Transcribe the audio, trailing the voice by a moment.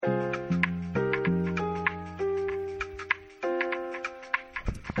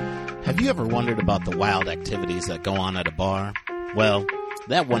Have you ever wondered about the wild activities that go on at a bar? Well,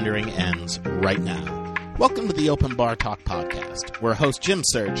 that wondering ends right now. Welcome to the Open Bar Talk podcast, where host Jim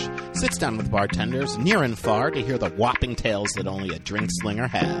Search sits down with bartenders near and far to hear the whopping tales that only a drink slinger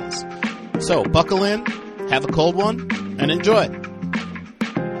has. So buckle in, have a cold one, and enjoy.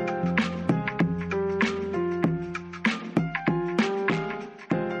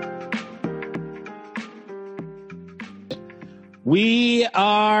 We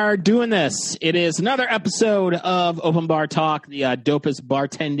are doing this. It is another episode of Open Bar Talk, the dopest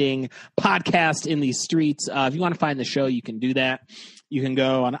bartending podcast in these streets. If you want to find the show, you can do that. You can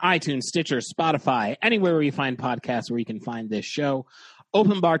go on iTunes, Stitcher, Spotify, anywhere where you find podcasts where you can find this show.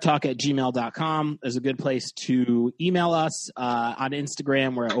 openbartalk@gmail.com is a good place to email us. On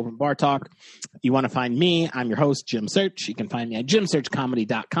Instagram, we're at Open Bar Talk. You want to find me, I'm your host, Jim Search. You can find me at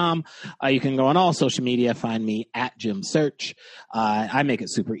jimsearchcomedy.com. You can go on all social media, find me at Jim Search. I make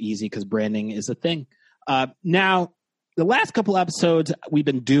it super easy because branding is a thing. Now, the last couple episodes we've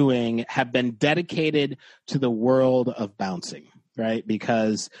been doing have been dedicated to the world of bouncing, right?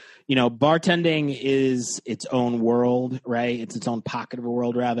 Because bartending is its own world, right? It's its own pocket of a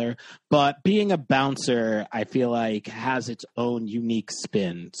world, rather. But being a bouncer, I feel like, has its own unique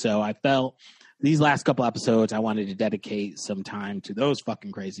spin. So I felt these last couple episodes, I wanted to dedicate some time to those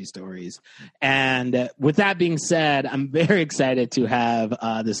fucking crazy stories. And with that being said, I'm very excited to have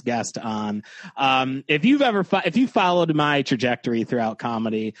this guest on. If you followed my trajectory throughout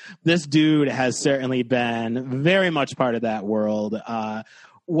comedy, this dude has certainly been very much part of that world.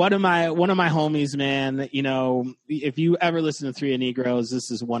 One of my homies, man, if you ever listen to Three Negroes,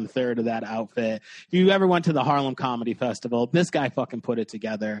 this is 1/3 of that outfit. If you ever went to the Harlem Comedy Festival, this guy fucking put it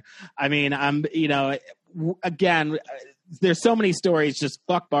together. I mean, again, there's so many stories, just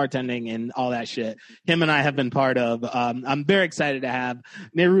fuck bartending and all that shit him and I have been part of. I'm very excited to have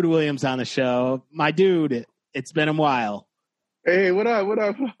Neruda Williams on the show. My dude, it's been a while. Hey, what up?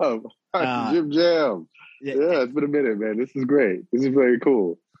 Jim Jam. Yeah, it's been a minute, man. This is great. This is very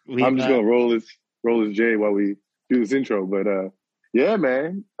cool. I'm just gonna roll this J while we do this intro. But yeah,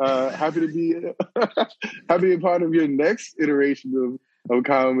 man. Happy to be a part of your next iteration of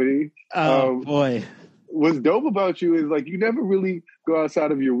comedy. Oh boy. What's dope about you is like you never really go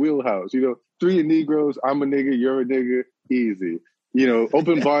outside of your wheelhouse. Three Negroes, I'm a nigga, you're a nigga, easy.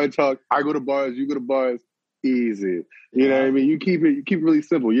 Open bar talk, I go to bars, you go to bars, easy. You know what I mean? You keep it really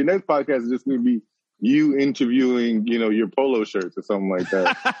simple. Your next podcast is just gonna be you interviewing, your polo shirts or something like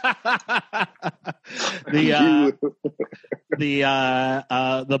that. the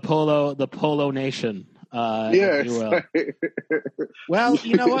polo nation. Yes. Well,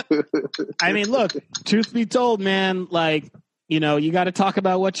 you know what? I mean, look, truth be told, man, you got to talk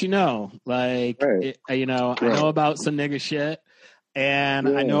about what you know. Right. I know about some nigga shit.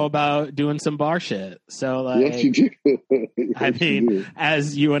 And I know about doing some bar shit. So, yes, you do. I mean,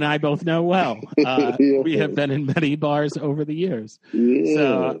 as you and I both know well, we have been in many bars over the years. Yeah.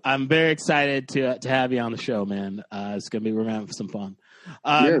 So I'm very excited to have you on the show, man. It's we're gonna have some fun.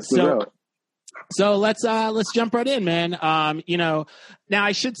 So let's jump right in, man. Now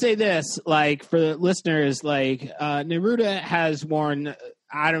I should say this, for the listeners, Neruda has worn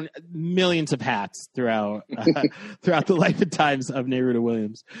millions of hats throughout the life and times of Neruda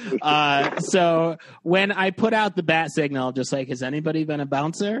Williams. So when I put out the bat signal, just has anybody been a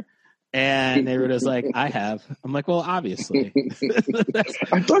bouncer? And Neruda's like, I have. I'm like, well, obviously.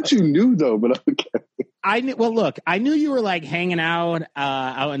 I thought you knew though, but okay. I knew you were hanging out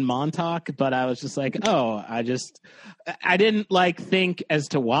in Montauk, but I was just like, oh, I didn't think as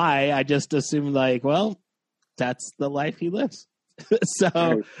to why. I just assumed well, that's the life he lives.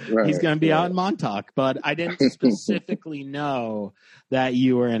 So he's going to be out in Montauk, but I didn't specifically know that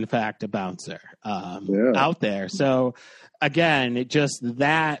you were in fact a bouncer out there. So again, just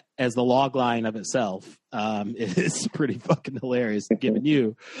that as the log line of itself is pretty fucking hilarious given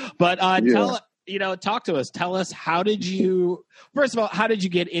you. But talk to us. Tell us, first of all, how did you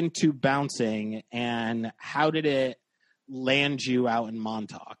get into bouncing and how did it land you out in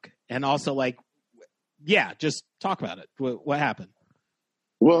Montauk? And also just talk about it. What happened?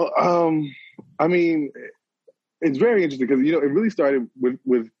 Well, I mean, it's very interesting because, it really started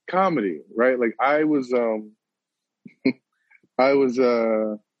with comedy, right? I was, I don't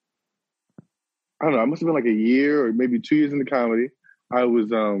know, I must have been a year or maybe 2 years into comedy. I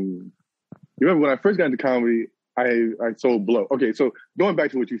was, you remember when I first got into comedy, I sold blow. Okay, so going back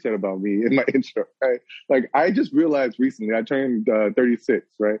to what you said about me in my intro, right? I just realized recently, I turned 36,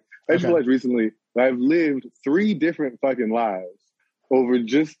 right? I just realized recently that I've lived 3 different fucking lives over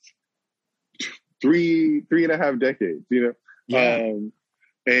just three and a half decades, Yeah.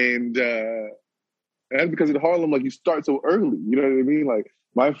 And that's because in Harlem, like, you start so early. You know what I mean? Like,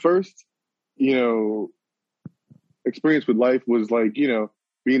 my first, experience with life was like,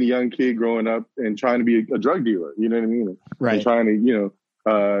 being a young kid growing up and trying to be a drug dealer. You know what I mean? Right. And trying to,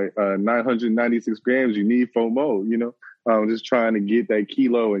 996 grams, you need FOMO, just trying to get that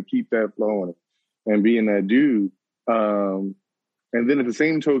kilo and keep that flowing and being that dude. And then at the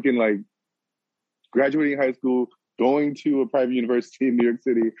same token, like, graduating high school, going to a private university in New York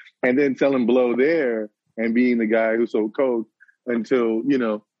City, and then selling blow there and being the guy who sold coke until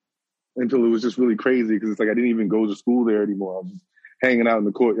it was just really crazy, because it's like I didn't even go to school there anymore. I was just hanging out in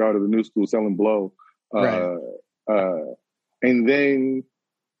the courtyard of the new school selling blow. Right. And then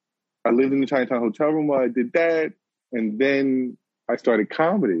I lived in the Chinatown hotel room while I did that, and then I started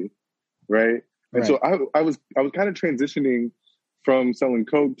comedy, right? And so I was kind of transitioning from selling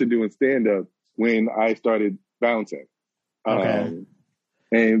coke to doing stand-up when I started bouncing. Okay.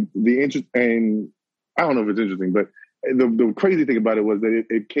 And I don't know if it's interesting, but the crazy thing about it was that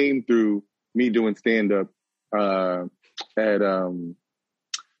it came through me doing stand-up at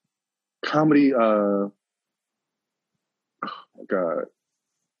comedy. Oh my God,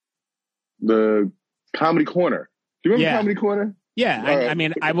 the Comedy Corner. Do you remember Comedy Corner? Yeah, I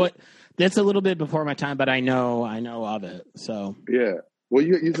mean, I would. That's a little bit before my time, but I know of it. So yeah. Well,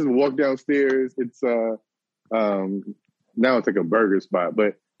 you just walk downstairs. It's now it's like a burger spot,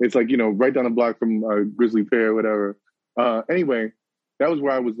 but it's like, right down the block from Grizzly Pear or whatever. Anyway, that was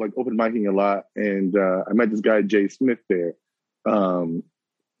where I was like open micing a lot, and I met this guy Jay Smith there.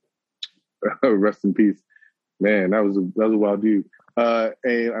 Rest in peace, man. That was a wild dude.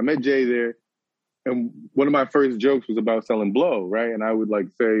 And I met Jay there, and one of my first jokes was about selling blow, right? And I would like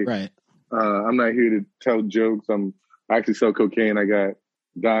say, right, I'm not here to tell jokes. I actually sell cocaine. I got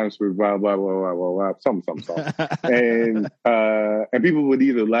dimes for blah blah blah blah blah blah something. And people would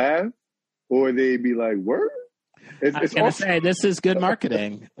either laugh or they'd be like, "Word." I was gonna say, this is good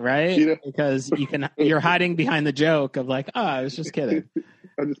marketing, right? Because you're hiding behind the joke of like, oh, I was just kidding,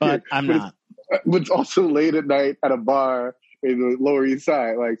 but I'm not. But it's also late at night at a bar in the Lower East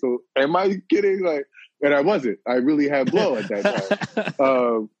Side. Like, so am I kidding? Like, and I wasn't. I really had blow at that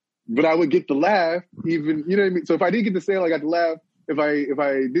time. But I would get the laugh, even, you know what I mean? So if I didn't get the sale, I got the laugh. If I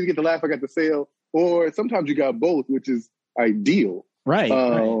didn't get the laugh, I got the sale. Or sometimes you got both, which is ideal. Right.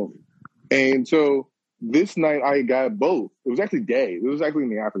 And so this night I got both. It was actually day. It was actually in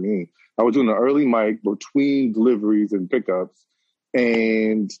the afternoon. I was doing an early mic between deliveries and pickups.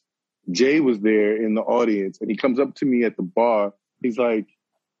 And Jay was there in the audience, and he comes up to me at the bar. He's like,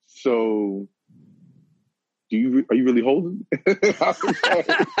 "So, are you really holding?" And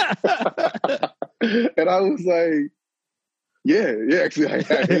I was like, "Yeah, actually, I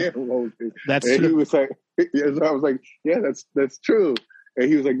am holding." That's and true. He was like, so I was like, "Yeah, that's true." And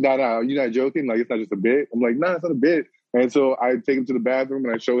he was like, "No, you're not joking. Like, it's not just a bit." I'm like, "No, it's not a bit." And so I take him to the bathroom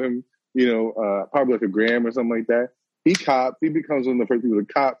and I show him, probably like a gram or something like that. He cops. He becomes one of the first people to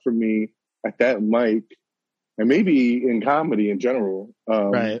cop for me at that mic, and maybe in comedy in general.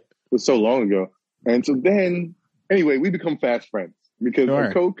 Right. It was so long ago. And so then, anyway, we become fast friends because a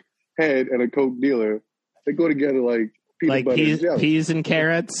Coke head and a Coke dealer, they go together like peanut butter and jelly. Peas and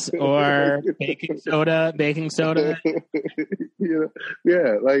carrots, or baking soda.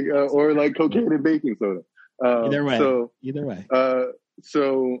 Yeah, like or like cocaine and baking soda. Either way.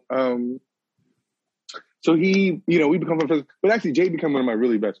 So he, we become friends, but actually Jay became one of my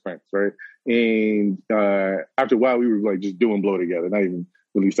really best friends, right? And after a while, we were like just doing blow together, not even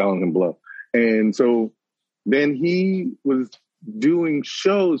really selling him blow. And so then he was doing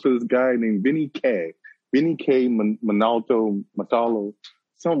shows for this guy named Vinny K. Matalo,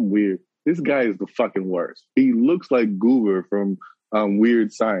 some weird. This guy is the fucking worst. He looks like Goober from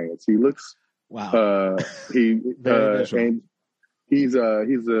Weird Science. He looks wow. And he's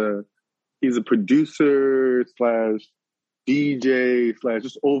a producer / DJ /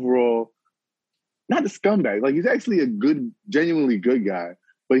 just overall, not a scumbag. Like, he's actually a genuinely good guy,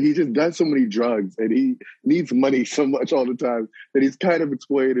 but he just does so many drugs and he needs money so much all the time that he's kind of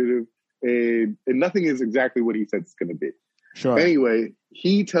exploitative, and nothing is exactly what he said it's going to be. Sure. Anyway,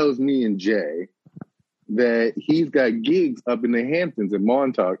 he tells me and Jay that he's got gigs up in the Hamptons in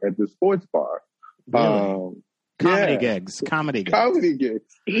Montauk at the sports bar. Really? Comedy gigs. Okay.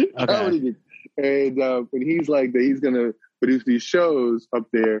 And he's like that he's gonna produce these shows up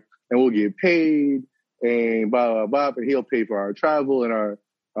there, and we'll get paid, and blah blah blah, and he'll pay for our travel and our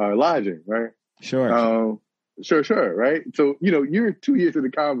lodging, right? Sure. Sure, right? So you're 2 years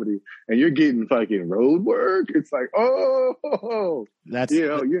into comedy, and you're getting fucking road work. It's like, that's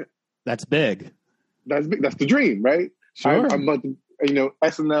big. That's big. That's the dream, right? Sure. I'm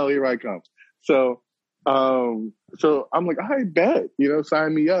SNL, here I come. So I'm like, I bet,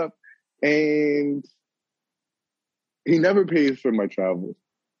 sign me up. And he never pays for my travel.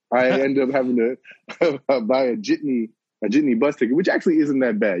 I end up having to buy a jitney bus ticket, which actually isn't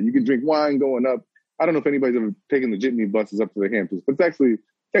that bad. You can drink wine going up. I don't know if anybody's ever taken the jitney buses up to the Hamptons, but it's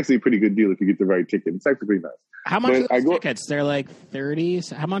actually a pretty good deal if you get the right ticket. It's actually pretty nice. How much are those tickets? They're like 30.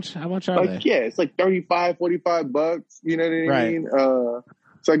 How much are they? Yeah, it's like $35, $45. You know what I mean?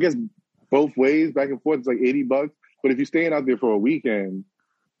 So I guess both ways, back and forth, it's like $80. But if you're staying out there for a weekend,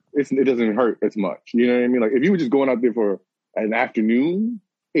 it doesn't hurt as much. You know what I mean? Like if you were just going out there for an afternoon,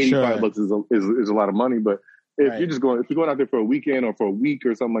 $85 is a lot of money. But if you're going out there for a weekend or for a week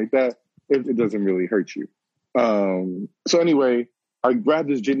or something like that, it doesn't really hurt you. So anyway, I grab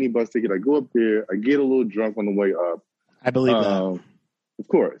this jitney bus ticket. I go up there. I get a little drunk on the way up. I believe that. Of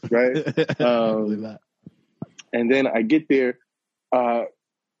course, right? I believe that. And then I get there.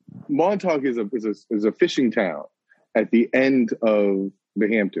 Montauk is a fishing town at the end of the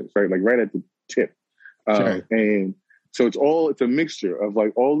Hamptons, right? Like right at the tip. And so it's a mixture of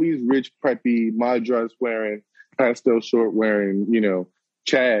like all these rich, preppy, Madras wearing, pastel short wearing,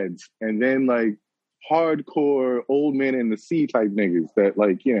 Chads, and then like hardcore old man in the sea type niggas that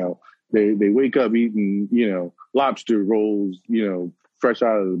like, they wake up eating, lobster rolls, fresh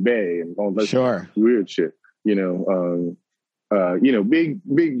out of the bay and all that weird shit,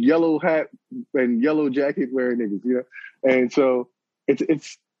 big yellow hat and yellow jacket wearing niggas, and so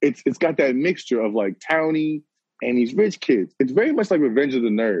it's got that mixture of like towny and these rich kids. It's very much like Revenge of the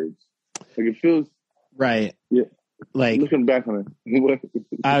Nerds. Like it feels right. Yeah. Like looking back on it,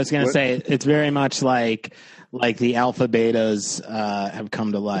 I was going to say it's very much like the alpha betas have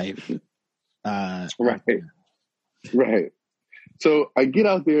come to life. Right. So I get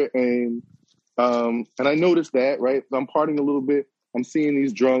out there and I noticed that, right? I'm partying a little bit. I'm seeing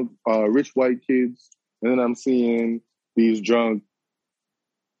these drunk rich white kids, and then I'm seeing these drunk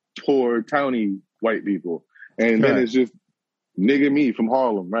poor towny white people, and then it's just nigga me from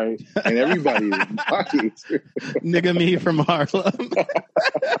Harlem, right? And everybody is white. Nigga me from Harlem.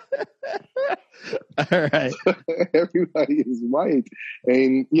 All right. Everybody is white,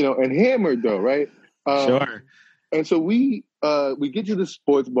 and and hammered though, right? Sure. And so we get to the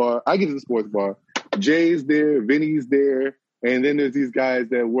sports bar. I get to the sports bar. Jay's there, Vinny's there, and then there's these guys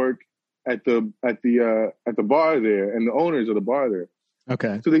that work at the bar there, and the owners of the bar there.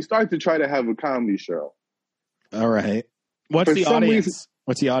 Okay. So they start to try to have a comedy show. All right. What's the audience?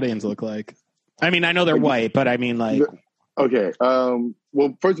 What's the audience look like? I mean, I know they're white, but I mean, like. Okay.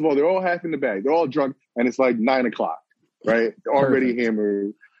 Well, first of all, they're all half in the bag. They're all drunk, and it's like 9:00, right? Already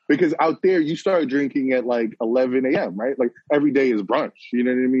hammered. Because out there, you start drinking at like 11 a.m., right? Like every day is brunch. You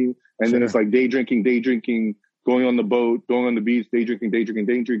know what I mean? And then it's like day drinking, going on the boat, going on the beach, day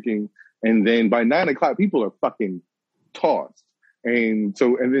drinking. And then by 9:00, people are fucking tossed. And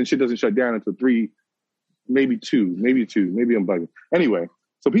then shit doesn't shut down until 3, maybe 2, maybe I'm bugging. Anyway,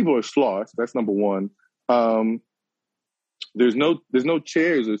 so people are sloshed. That's number one. There's no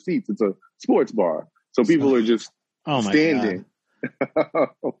chairs or seats. It's a sports bar. So people are just standing.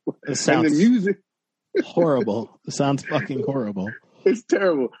 It sounds and the music horrible. It sounds fucking horrible. It's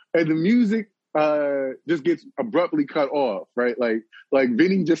terrible. And the music just gets abruptly cut off, right? Like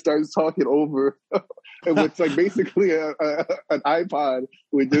Vinny just starts talking over and it's like basically an iPod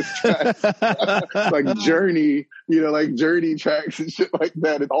with this track, like Journey, like Journey tracks and shit like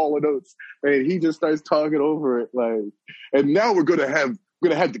that and all of those. And he just starts talking over it like, and now we're gonna have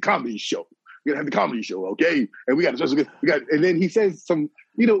the comedy show. We're gonna have the comedy show, okay? And we got, and then he says some,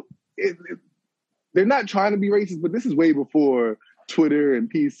 they're not trying to be racist, but this is way before Twitter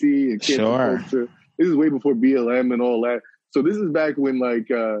and PC and cancel culture. This is way before BLM and all that. So this is back when like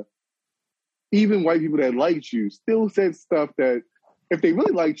even white people that liked you still said stuff that if they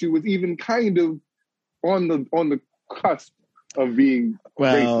really liked you was even kind of on the cusp of being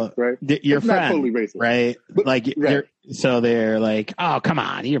racist, right? Your it's friend, not totally racist, right? But, like, so they're like, "Oh, come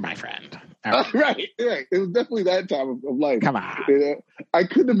on, you're my friend." Right. It was definitely that time of life. Come on. I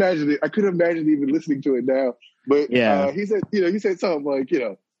couldn't imagine it. I couldn't imagine even listening to it now. But he said something like,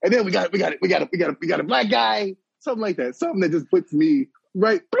 and then we got a black guy, something like that, something that just puts me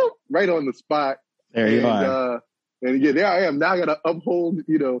right on the spot. There you are. And there I am. Now I got to uphold,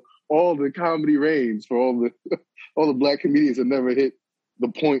 all the comedy range for all the black comedians that never hit the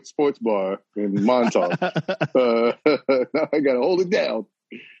Point Sports Bar in Montauk. Now I got to hold it down.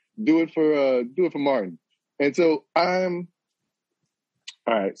 Do it for Martin. And so I'm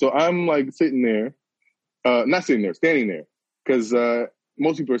like sitting there, not sitting there, standing there, because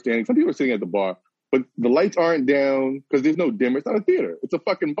most people are standing. Some people are sitting at the bar. but the lights aren't down because there's no dimmer. It's not a theater. It's a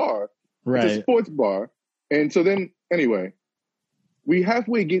fucking bar. Right. It's a sports bar. And so then, anyway, we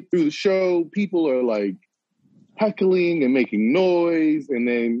halfway get through the show. People are like heckling and making noise. And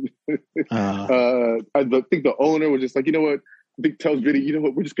then I think the owner was just like, you know what? I think tells Vinny, you know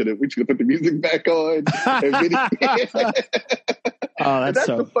what? We're just gonna put the music back on. And Vinny, that's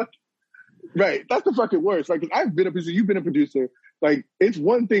so... Right. That's the fucking worst. Like, I've been a producer, you've been a producer. Like, it's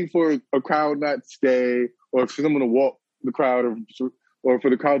one thing for a crowd not to stay, or for someone to walk the crowd, or for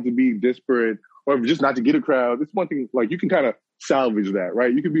the crowd to be disparate, or just not to get a crowd. It's one thing, like, you can kind of salvage that,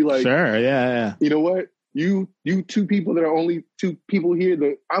 right? You could be like, sure, yeah. You know what? You two people that are only two people here,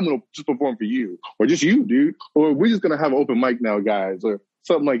 that I'm going to just perform for you. Or just you, dude. Or we're just going to have an open mic now, guys. Or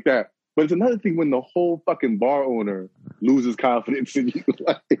something like that. But it's another thing when the whole fucking bar owner loses confidence in you.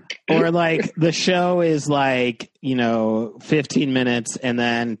 Or like the show is like, 15 minutes, and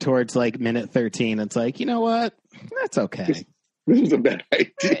then towards like minute 13, it's like, you know what? That's okay. This is a bad idea.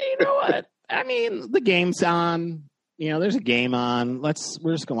 You know what? I mean, the game's on. There's a game on. We're just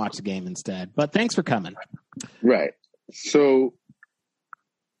going to watch the game instead. But thanks for coming. Right. So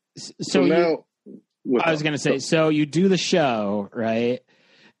now, I was going to say, so you do the show, right?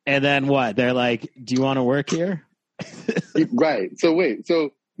 And then what? They're like, do you want to work here? Right. So wait.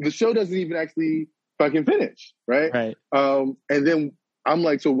 So the show doesn't even actually fucking finish, right? Right. And then I'm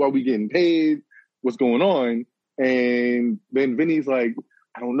like, so what are we getting paid? What's going on? And then Vinny's like,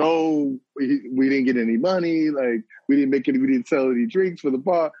 I don't know. We didn't get any money. Like, we didn't sell any drinks for the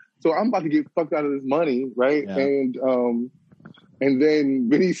bar. So I'm about to get fucked out of this money, right? Yeah. And then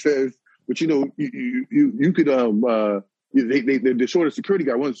Vinny says, but you could the shorter security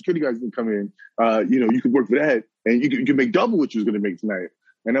guy, one of the security guys can come in. You could work for that, and you could make double what you was going to make tonight.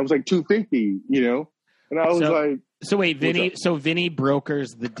 And that was like $250, And I was like, so wait, Vinny. So Vinny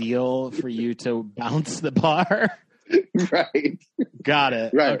brokers the deal for you to bounce the bar. Right. Got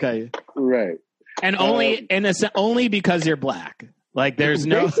it. Right. Okay. Right. And only because you're black. Like, there's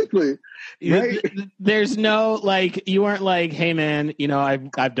no basically. Right. There's no, like, you weren't like, hey man,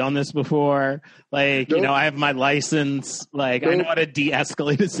 I've done this before. Like, nope. I have my license. Like, nope. I know how to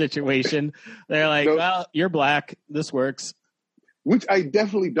de-escalate a situation. They're like, nope. Well, you're black. This works. Which I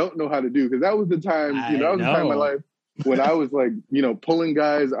definitely don't know how to do, because that was the time, that was the time in my life when I was like, pulling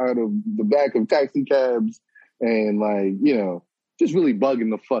guys out of the back of taxi cabs and like, just really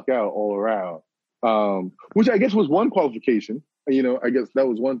bugging the fuck out all around. Which I guess was one qualification. I guess that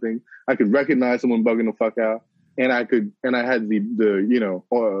was one thing. I could recognize someone bugging the fuck out, and I had the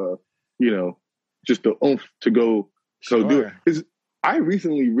just the oomph to go do it. Because I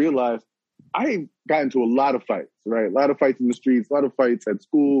recently realized I got into a lot of fights, right? A lot of fights in the streets, a lot of fights at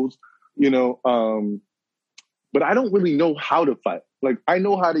schools, but I don't really know how to fight. Like, I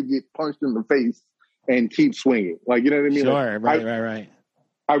know how to get punched in the face and keep swinging. Like, you know what I mean? Sure, like, right.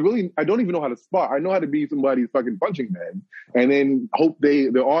 I don't even know how to spar. I know how to be somebody's fucking punching bag, and then hope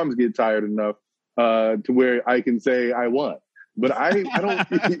their arms get tired enough to where I can say I won. But I don't,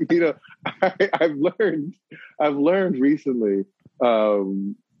 I've learned recently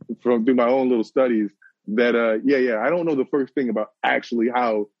through my own little studies that I don't know the first thing about actually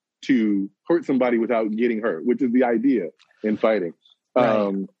how to hurt somebody without getting hurt, which is the idea in fighting.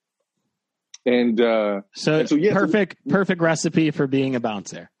 Right. Perfect recipe for being a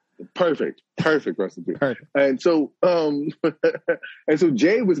bouncer. Perfect recipe. Perfect. And so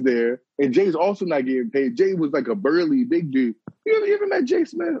Jay was there, and Jay's also not getting paid. Jay was like a burly big dude. You ever met Jay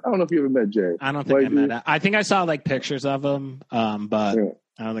Smith? I don't know if you ever met Jay. I don't think I met him. I think I saw like pictures of him, but yeah.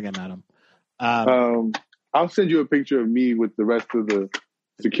 I don't think I met him. I'll send you a picture of me with the rest of the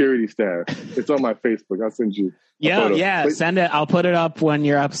security staff. It's on my Facebook. I'll send you. Yeah. Send it. I'll put it up when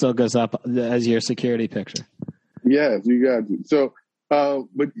your episode goes up as your security picture. Yes, you got to. So,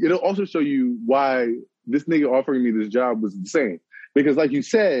 but it'll also show you why this nigga offering me this job was insane. Because, like you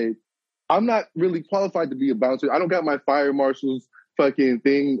said, I'm not really qualified to be a bouncer. I don't got my fire marshal's fucking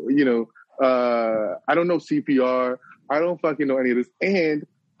thing. I don't know CPR. I don't fucking know any of this. And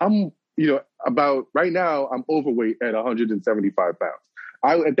I'm, about right now, I'm overweight at 175 pounds.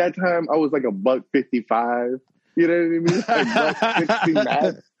 At that time, I was like $155. You know what I mean? Like $160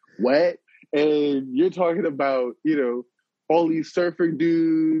 max, wet. And you're talking about, all these surfer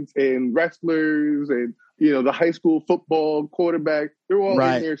dudes and wrestlers and, the high school football quarterback. They're all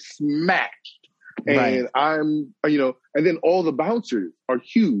in there smashed. And I'm, and then all the bouncers are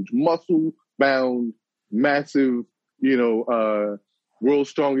huge, muscle-bound, massive,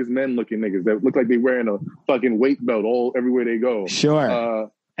 world's strongest men looking niggas that look like they're wearing a fucking weight belt everywhere they go. Sure.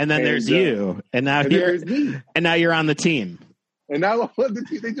 And then there's you. And now you're on the team. And now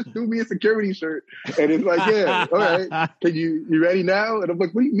they just threw me a security shirt, and it's like, yeah, all right, you ready now? And I'm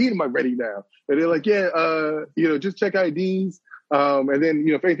like, what do you mean, am I ready now? And they're like, yeah, just check IDs, and then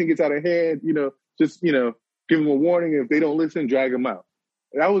if anything gets out of hand, just give them a warning. If they don't listen, drag them out.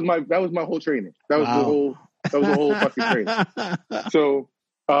 And that was my whole training. That was the whole fucking training. So,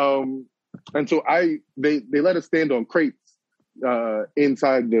 and so they let us stand on crates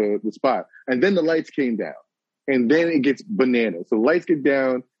inside the spot, and then the lights came down, and then it gets bananas. So the lights get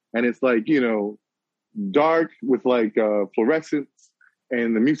down, and it's like dark with like fluorescence,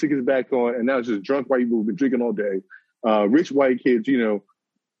 and the music is back on, and now it's just drunk white people who've been drinking all day, rich white kids,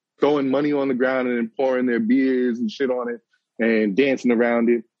 throwing money on the ground and then pouring their beers and shit on it and dancing around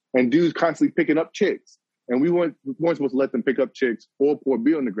it, and dudes constantly picking up chicks, and we weren't supposed to let them pick up chicks or pour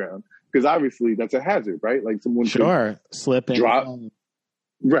beer on the ground. Because obviously that's a hazard, right? Like someone could slip and drop,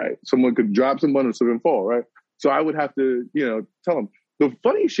 right? Someone could drop someone and slip and fall, right? So I would have to, tell them. The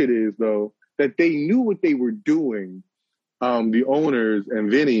funny shit is though that they knew what they were doing, the owners and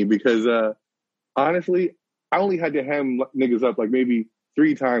Vinny, because honestly, I only had to ham niggas up like maybe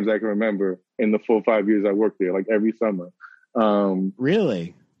 3 times I can remember in the full 5 years I worked there, like every summer.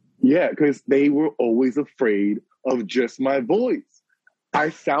 Really? Yeah, because they were always afraid of just my voice.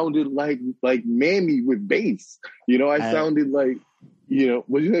 I sounded like Mammy with bass. I sounded like,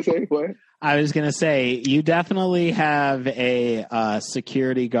 what did you say? What? I was going to say, you definitely have a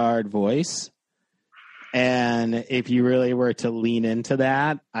security guard voice. And if you really were to lean into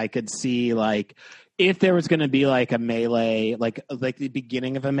that, I could see like if there was going to be like a melee, like the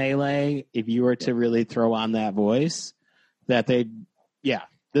beginning of a melee, if you were to really throw on that voice,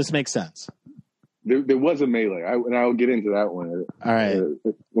 this makes sense. There was a melee, and I'll get into that one. All right,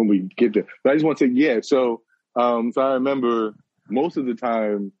 when we get there. But I just want to say, So I remember most of the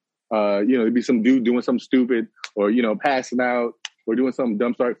time, there'd be some dude doing something stupid, or passing out, or doing something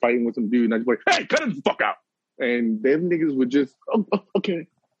dumb, start fighting with some dude, and I just like, hey, cut it the fuck out. And them niggas would just, okay,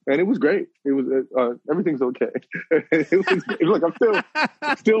 and it was great. It was everything's okay. it was like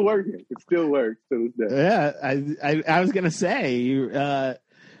I'm still working. It still works to this day. Yeah, I was gonna say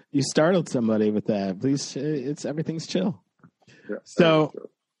you startled somebody with that. Please, everything's chill. Yeah,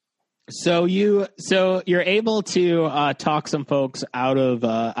 so you're able to talk some folks out of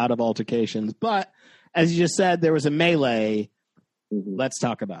altercations, but as you just said, there was a melee. Mm-hmm. Let's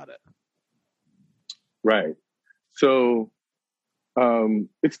talk about it. Right. So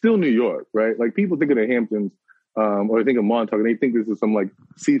it's still New York, right? Like people think of the Hamptons or they think of Montauk, and they think this is some like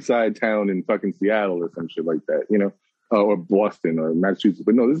seaside town in fucking Seattle or some shit like that, or Boston or Massachusetts.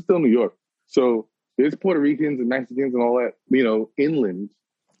 But no, this is still New York. So there's Puerto Ricans and Mexicans and all that, inland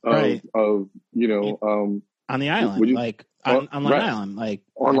right. of on the island, on Long right. Island,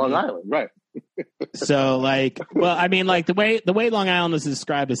 Long Island, right. So the way Long Island is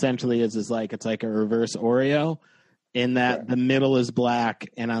described essentially is like it's like a reverse Oreo in that the middle is black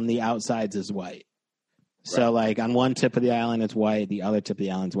and on the outsides is white. So like on one tip of the island it's white, the other tip of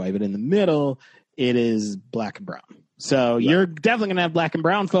the island is white, but in the middle it is black and brown. So you're definitely gonna have black and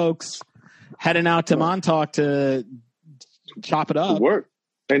brown folks heading out to Montauk to chop it up, to work.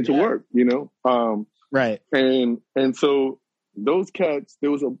 Right. And so those cats, there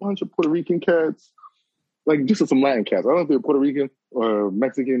was a bunch of Puerto Rican cats, like just some Latin cats. I don't know if they're Puerto Rican or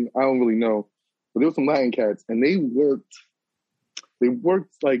Mexican. I don't really know. But there was some Latin cats, and they worked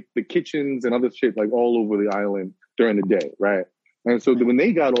like the kitchens and other shit like all over the island during the day, right? And so when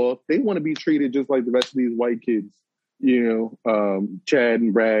they got off, they want to be treated just like the rest of these white kids, Chad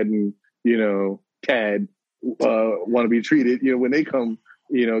and Brad and, Tad want to be treated, when they come,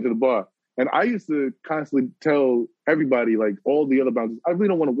 to the bar. And I used to constantly tell everybody, like all the other bouncers, I really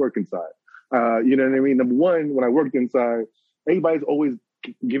don't want to work inside. You know what I mean? Number one, when I worked inside, everybody's always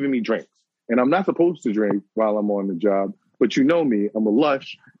giving me drinks. And I'm not supposed to drink while I'm on the job. But you know me, I'm a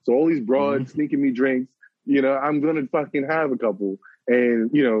lush. So all these broads sneaking me drinks, I'm going to fucking have a couple.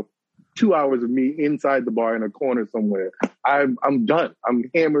 And, 2 hours of me inside the bar in a corner somewhere, I'm done. I'm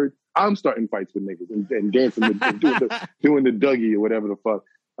hammered. I'm starting fights with niggas and dancing, doing the Dougie or whatever the fuck.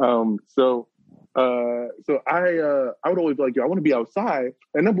 So I would always be like, I want to be outside,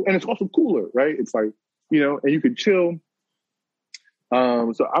 and it's also cooler, right? It's like, and you could chill.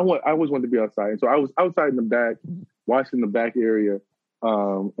 So I always wanted to be outside, and so I was outside in the back, watching the back area,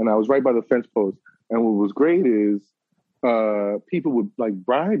 and I was right by the fence post. And what was great is people would like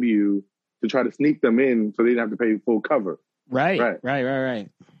bribe you to try to sneak them in, so they didn't have to pay full cover. Right.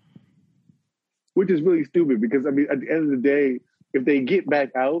 Which is really stupid because at the end of the day, if they get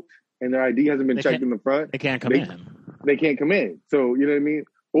back out and their ID hasn't been checked in the front, they can't come in. They can't come in. So you know what I mean?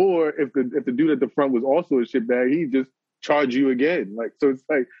 Or if the dude at the front was also a shitbag, he just charge you again. Like, so it's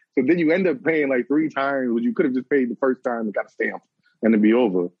like, so then you end up paying like 3 times what you could have just paid the first time and got a stamp and it'd be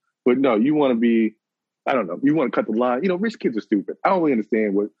over. But no, you want to be, I don't know, you want to cut the line. You know, rich kids are stupid. I don't really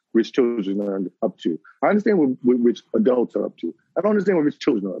understand what rich children are up to. I understand what rich adults are up to. I don't understand what rich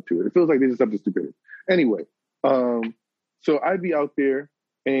children are up to. It feels like they're just up to stupidity. Anyway, so I'd be out there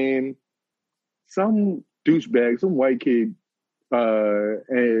and some douchebag, some white kid,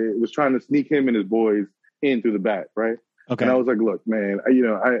 and was trying to sneak him and his boys in through the back, right? Okay. And I was like, look, man, I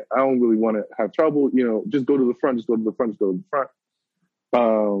don't really want to have trouble. You know, just go to the front, just go to the front, just go to the front.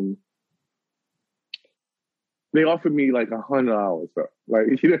 They offered me like $100, bro.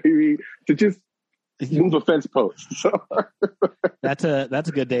 Like, you know what I mean? To just move a fence post. So That's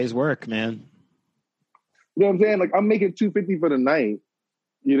a good day's work, man. You know what I'm saying? Like, I'm making $250 for the night.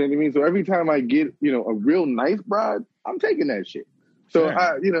 You know what I mean? So every time I get, you know, a real nice bride, I'm taking that shit. So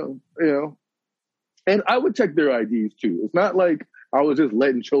Sure. you know, and I would check their IDs too. It's not like I was just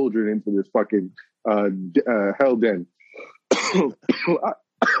letting children into this fucking hell den.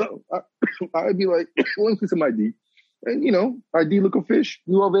 I'd be like, let me see some ID. And, you know, ID look a fish,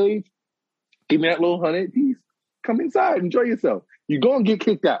 you of age, give me that little 100 piece. Come inside, enjoy yourself. You're going to get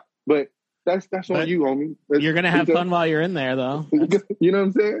kicked out, but that's on you, homie. You're going to have fun while you're in there, though. You know what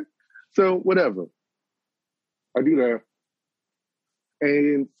I'm saying? So, whatever. I do that.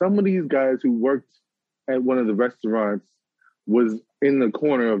 And some of these guys who worked at one of the restaurants was in the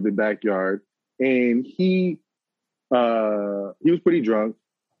corner of the backyard, and he was pretty drunk.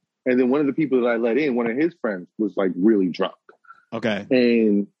 And then one of the people that I let in, one of his friends, was like really drunk. Okay.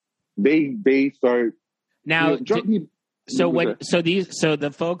 And they start now. Drunk people. So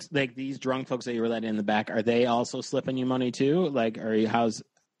the folks, like these drunk folks that you were letting in the back, are they also slipping you money too? Like, how's?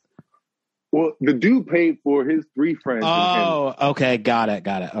 Well, the dude paid for his 3 friends. Oh, okay, got it.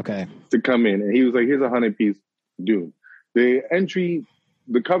 Okay, to come in, and he was like, "Here's a 100-piece dude." The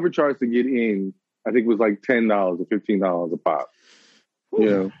cover charge to get in, I think was like $10 or $15 a pop. Whew. You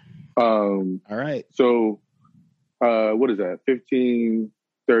know. All right. So, what is that? 15,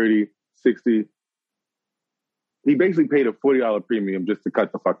 30, 60. He basically paid a $40 premium just to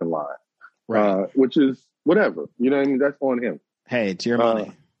cut the fucking line. Right. Which is whatever. You know what I mean? That's on him. Hey, it's your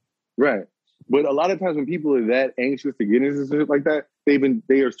money. Right. But a lot of times when people are that anxious to get into shit like that,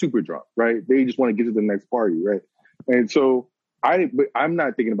 they are super drunk, right? They just want to get to the next party, right? And so I'm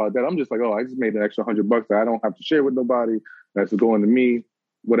not thinking about that. I'm just like, oh, I just made an extra $100 that I don't have to share with nobody. That's going to me,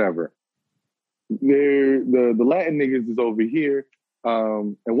 whatever. The Latin niggas is over here,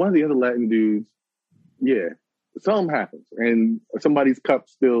 and one of the other Latin dudes, yeah, something happens, and somebody's cup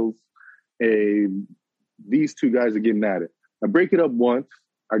spills, and these 2 guys are getting at it. I break it up once.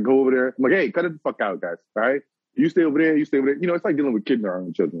 I go over there. I'm like, hey, cut it the fuck out, guys. All right? You stay over there. You stay over there. You know, it's like dealing with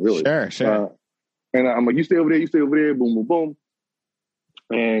kindergarten children, really. Sure. And I'm like, you stay over there. You stay over there. Boom, boom, boom.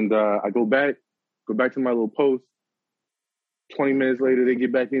 And I go back to my little post. 20 minutes later, they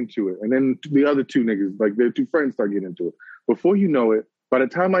get back into it. And then the other 2 niggas, like their 2 friends, start getting into it. Before you know it, by the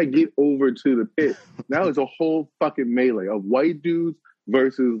time I get over to the pit, now it's a whole fucking melee of white dudes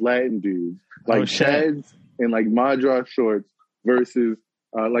versus Latin dudes. Like Chads and like Madras shorts versus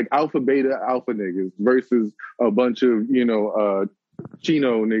like Alpha Beta Alpha niggas versus a bunch of, you know,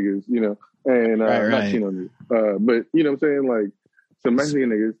 Chino niggas, you know, and not Chino niggas. But, you know what I'm saying? Like some Mexican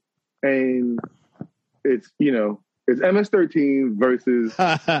niggas. And it's, you know, it's MS-13 versus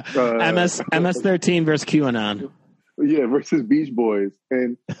MS-13 versus QAnon. Yeah, versus Beach Boys.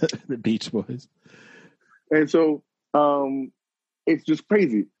 And the Beach Boys. And so it's just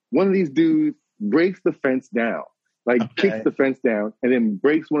crazy. One of these dudes breaks the fence down, like kicks the fence down, and then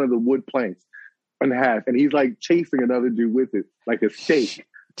breaks one of the wood planks in half. And he's like chasing another dude with it, like a stake.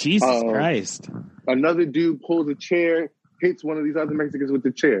 Jesus Christ. Another dude pulls a chair, hits one of these other Mexicans with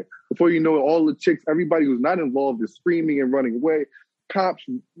the chair. Before you know it, all the chicks, everybody who's not involved is screaming and running away. Cops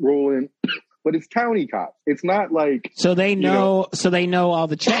rolling, but it's county cops. It's not like so they know. So they know all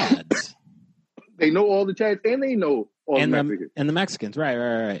the Chads. They know all the Chads, and they know all the Mexicans. And the Mexicans,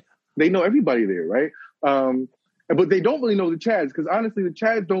 right. They know everybody there, right? But they don't really know the Chads because honestly, the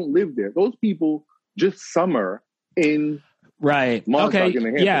Chads don't live there. Those people just summer in Montauk in the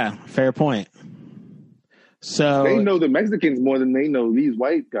Hamptons. Yeah, fair point. So they know the Mexicans more than they know these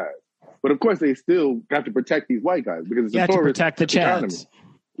white guys. But of course, they still have to protect these white guys because it's a tourist to protect the Chads. Economy.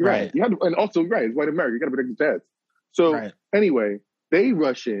 Right. You have to, and also, it's white America. You got to protect the Chads. So anyway, they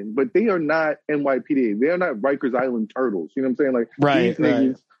rush in, but they are not NYPD. They are not Rikers Island turtles. You know what I'm saying? Like these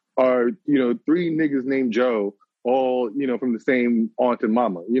niggas are, you know, 3 niggas named Joe, all, you know, from the same aunt and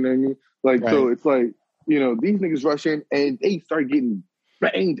mama. You know what I mean? Like, so it's like, you know, these niggas rush in and they start getting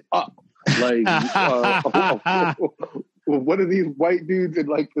banged up. Like with one of these white dudes and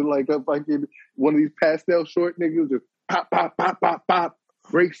like a fucking one of these pastel short niggas just pop, pop, pop, pop, pop,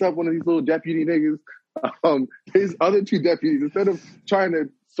 breaks up one of these little deputy niggas. His other two deputies, instead of trying to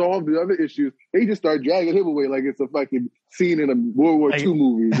solve the other issues, they just start dragging him away like it's a fucking scene in a World War II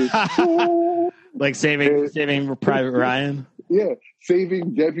movie. Just, like saving Private Ryan. Yeah,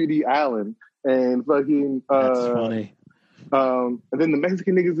 saving Deputy Allen and fucking. That's funny. And then the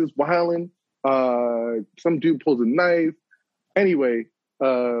Mexican niggas is wilding. Some dude pulls a knife. Anyway,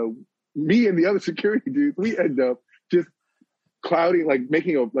 me and the other security dudes, we end up just clouding, like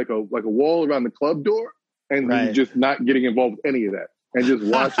making a wall around the club door, and just not getting involved with any of that, and just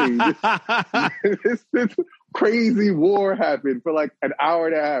watching this crazy war happen for like an hour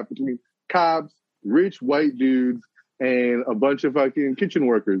and a half between cops, rich white dudes, and a bunch of fucking kitchen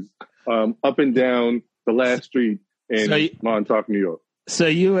workers up and down the last street in Montauk, New York. So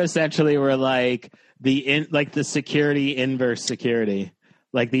you essentially were like the security inverse security,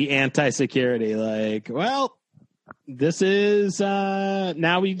 like the anti-security. Like, well, this is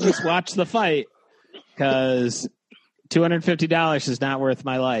now we just watch the fight because $250 is not worth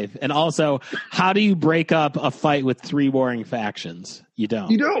my life. And also, how do you break up a fight with three warring factions? You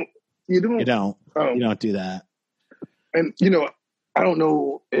don't. You don't do that. And I don't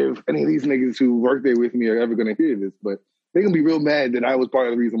know if any of these niggas who work there with me are ever going to hear this, but they're going to be real mad that I was part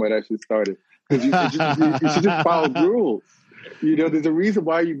of the reason why that shit started. Because you should just follow the rules. There's a reason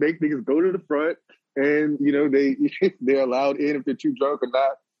why you make niggas go to the front, and they're allowed in if they're too drunk or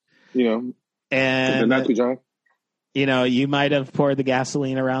not. And they're not too drunk. You might have poured the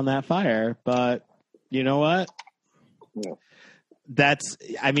gasoline around that fire, but you know what? Yeah. That's,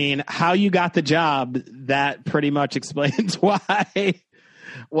 how you got the job, that pretty much explains why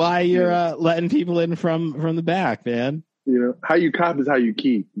you're letting people in from the back, man. How you cop is how you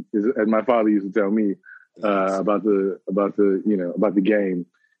keep, as my father used to tell me about the game,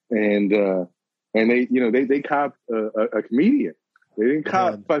 and they copped a comedian. They didn't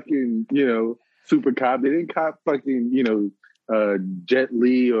cop fucking super cop. They didn't cop fucking Jet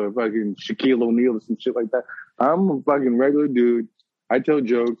Li or fucking Shaquille O'Neal or some shit like that. I'm a fucking regular dude. I tell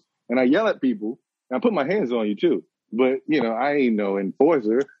jokes and I yell at people and I put my hands on you too. But I ain't no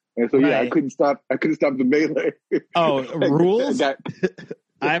enforcer. And so I couldn't stop the melee. Oh, rules? I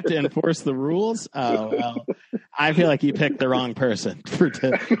have to enforce the rules? Oh, well, I feel like you picked the wrong person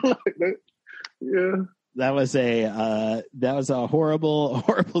Yeah. That was a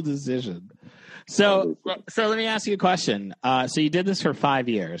horrible decision. So let me ask you a question. So you did this for 5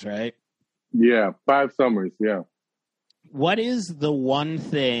 years, right? Yeah, 5 summers, yeah. What is the one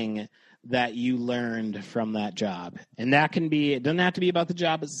thing that you learned from that job? And that it doesn't have to be about the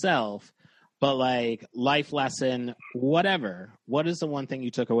job itself, but like life lesson, whatever. What is the one thing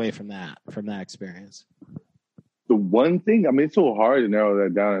you took away from that experience? The one thing, it's so hard to narrow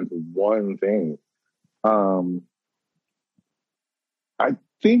that down into one thing. I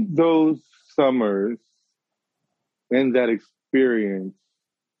think those summers and that experience,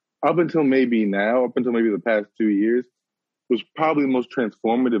 up until maybe the past 2 years, was probably the most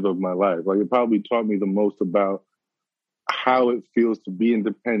transformative of my life. Like, it probably taught me the most about how it feels to be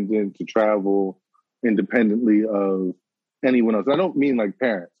independent, to travel independently of anyone else. I don't mean like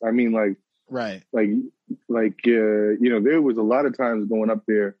parents. I mean like, right. There was a lot of times going up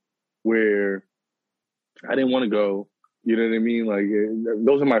there where I didn't want to go. You know what I mean? Like,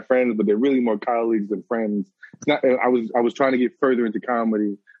 those are my friends, but they're really more colleagues than friends. It's not. I was trying to get further into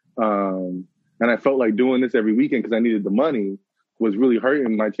comedy, and I felt like doing this every weekend because I needed the money was really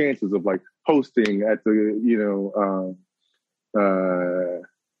hurting my chances of like hosting at the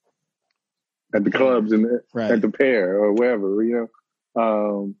at the clubs and at the Pair or wherever,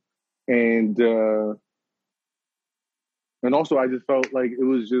 and also I just felt like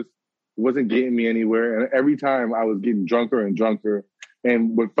it wasn't getting me anywhere, and every time I was getting drunker and drunker,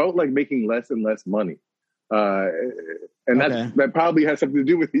 and what felt like making less and less money. And that probably has something to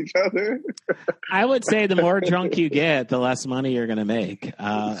do with each other. I would say the more drunk you get, the less money you're going to make.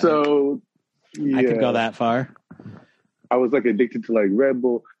 I could go that far. I was like addicted to like Red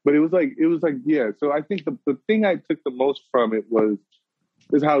Bull, but it was like, yeah. So I think the thing I took the most from it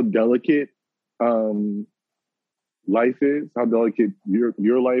is how delicate life is, how delicate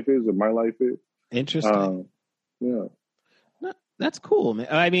your life is or my life is. Interesting. Yeah. That's cool, man.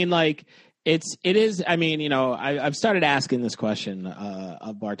 It is. I've started asking this question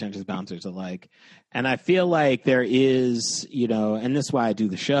of bartenders, bouncers alike, and I feel like there is, and this is why I do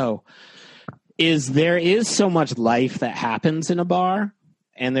the show, there is so much life that happens in a bar,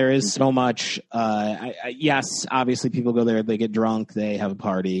 and there is so much. Yes, obviously people go there, they get drunk, they have a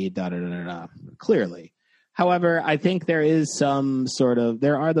party, da da da da. Clearly, However, I think there is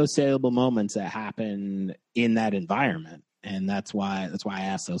there are those saleable moments that happen in that environment. And that's why I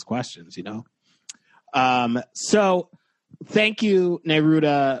ask those questions, So thank you,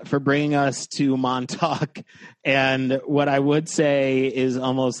 Neruda, for bringing us to Montauk. And what I would say is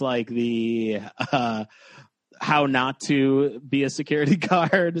almost like the how not to be a security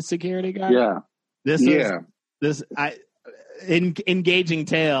guard. Yeah. Engaging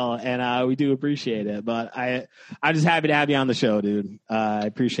tale, and we do appreciate it. But I'm just happy to have you on the show, dude. I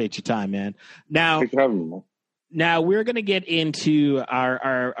appreciate your time, man. Thanks for having me, man. Now we're going to get into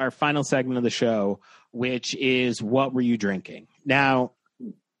our final segment of the show, which is what were you drinking? Now,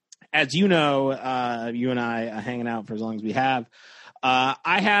 as you know, you and I are hanging out for as long as we have.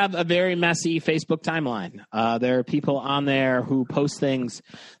 I have a very messy Facebook timeline. There are people on there who post things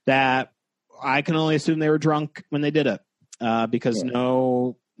that I can only assume they were drunk when they did it, because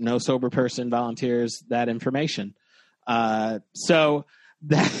no sober person volunteers that information. So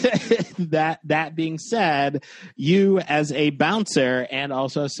that being said, you as a bouncer and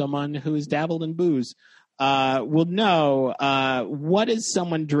also someone who's dabbled in booze will know what is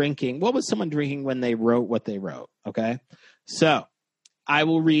someone drinking. What was someone drinking when they wrote what they wrote? Okay, so I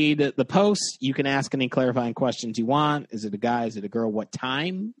will read the post. You can ask any clarifying questions you want. Is it a guy? Is it a girl? What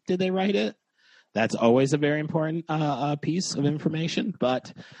time did they write it? That's always a very important piece of information.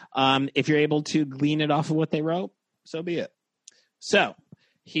 But if you're able to glean it off of what they wrote, so be it. So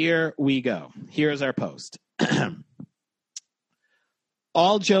here we go. Here's our post.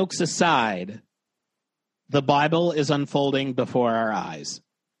 All jokes aside, the Bible is unfolding before our eyes.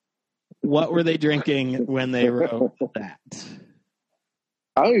 What were they drinking when they wrote that?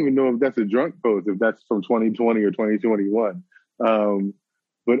 I don't even know if that's a drunk post, if that's from 2020 or 2021.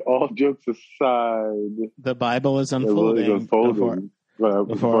 But all jokes aside, the Bible is unfolding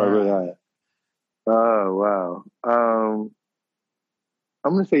before I read that. Oh, wow.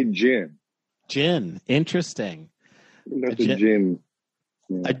 I'm going to say gin. Gin. Interesting. That's a gin.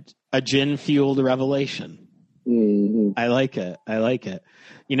 Yeah. A gin-fueled revelation. Mm-hmm. I like it.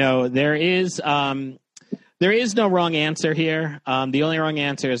 There is no wrong answer here. The only wrong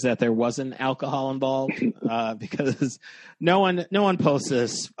answer is that there wasn't alcohol involved, because no one posts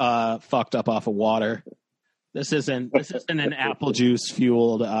this fucked up off of water. This isn't an apple juice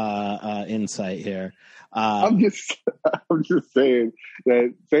fueled insight here. I'm just saying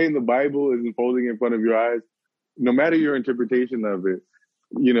that saying the Bible is unfolding in front of your eyes, no matter your interpretation of it,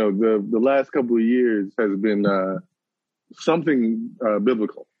 the last couple of years has been something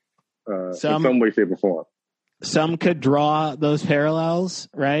biblical in some way, shape, or form. Some could draw those parallels,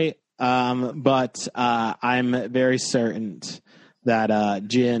 right? But I'm very certain that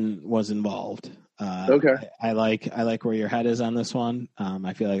gin was involved. Okay. I like where your head is on this one.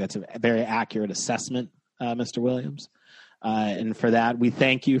 I feel like that's a very accurate assessment, Mr. Williams. And for that, we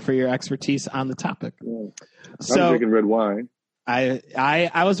thank you for your expertise on the topic. Yeah. I'm drinking red wine.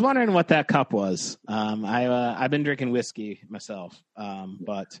 I was wondering what that cup was. I've been drinking whiskey myself,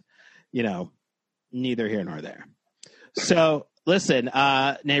 but neither here nor there. So listen,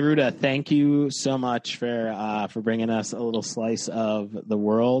 Neruda, thank you so much for bringing us a little slice of the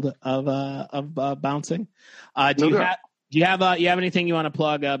world of bouncing. Do you have anything you want to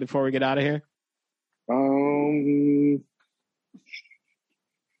plug before we get out of here?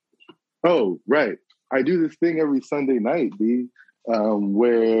 Oh, right. I do this thing every Sunday night,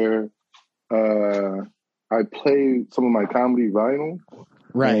 where I play some of my comedy vinyl.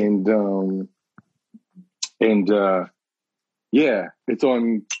 Right. And it's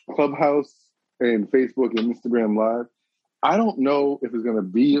on Clubhouse and Facebook and Instagram Live. I don't know if it's going to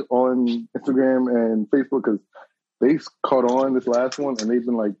be on Instagram and Facebook because they caught on this last one and they've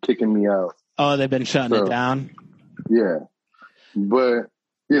been kicking me out. Oh, they've been shutting it down? Yeah. But,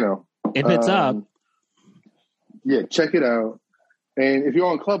 if it's up. Yeah, check it out. And if you're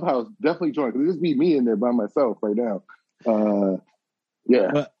on Clubhouse, definitely join because just be me in there by myself right now.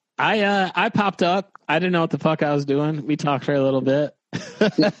 Yeah. Well, I popped up. I didn't know what the fuck I was doing. We talked for a little bit.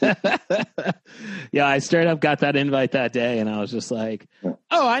 Yeah, I straight up got that invite that day, and I was just like,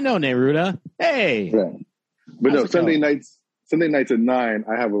 "Oh, I know Neruda. Hey." Yeah. But no, Sunday nights at 9,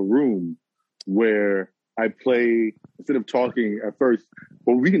 I have a room where I play instead of talking at first.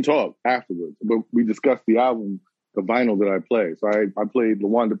 Well, we can talk afterwards, but we discuss the album, the vinyl that I play. So I played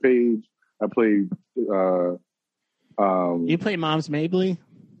LaWanda Page. I played. You play Moms Mabley?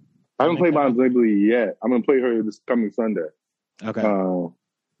 I haven't played Moms Mabley yet. I'm going to play her this coming Sunday. Okay.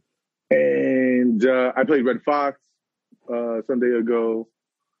 And I played Red Fox Sunday ago.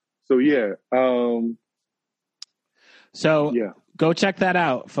 So yeah. Go check that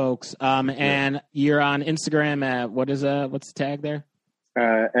out, folks. And you're on Instagram at what's the tag there?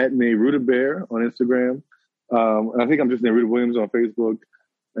 At Neruda Bear on Instagram. I think I'm just Neruda Williams on Facebook,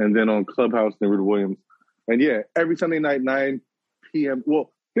 and then on Clubhouse, Neruda Williams. And yeah, every Sunday night, 9 p.m.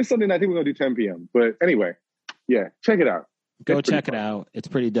 Well, this Sunday night, I think we're going to do 10 p.m. But anyway, yeah, check it out. Go check it out. It's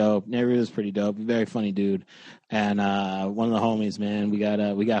pretty dope. Neruda's pretty dope. Very funny dude. And one of the homies, man.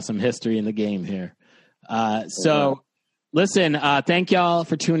 We got some history in the game here. Listen, thank y'all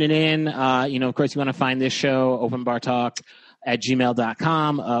for tuning in. Of course, you want to find this show, Open Bar Talk, at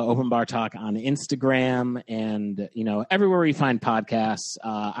gmail.com, Open Bar Talk on Instagram, and, everywhere we find podcasts,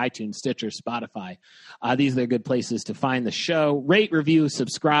 iTunes, Stitcher, Spotify. These are good places to find the show. Rate, review,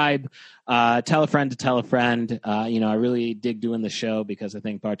 subscribe, tell a friend to tell a friend. I really dig doing the show because I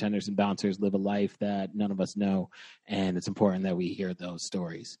think bartenders and bouncers live a life that none of us know, and it's important that we hear those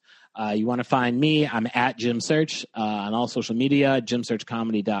stories. You want to find me, I'm at Jim Search on all social media.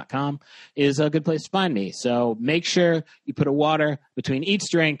 JimSearchComedy.com is a good place to find me. So make sure you put a water between each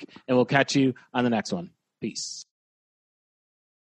drink, and we'll catch you on the next one. Peace.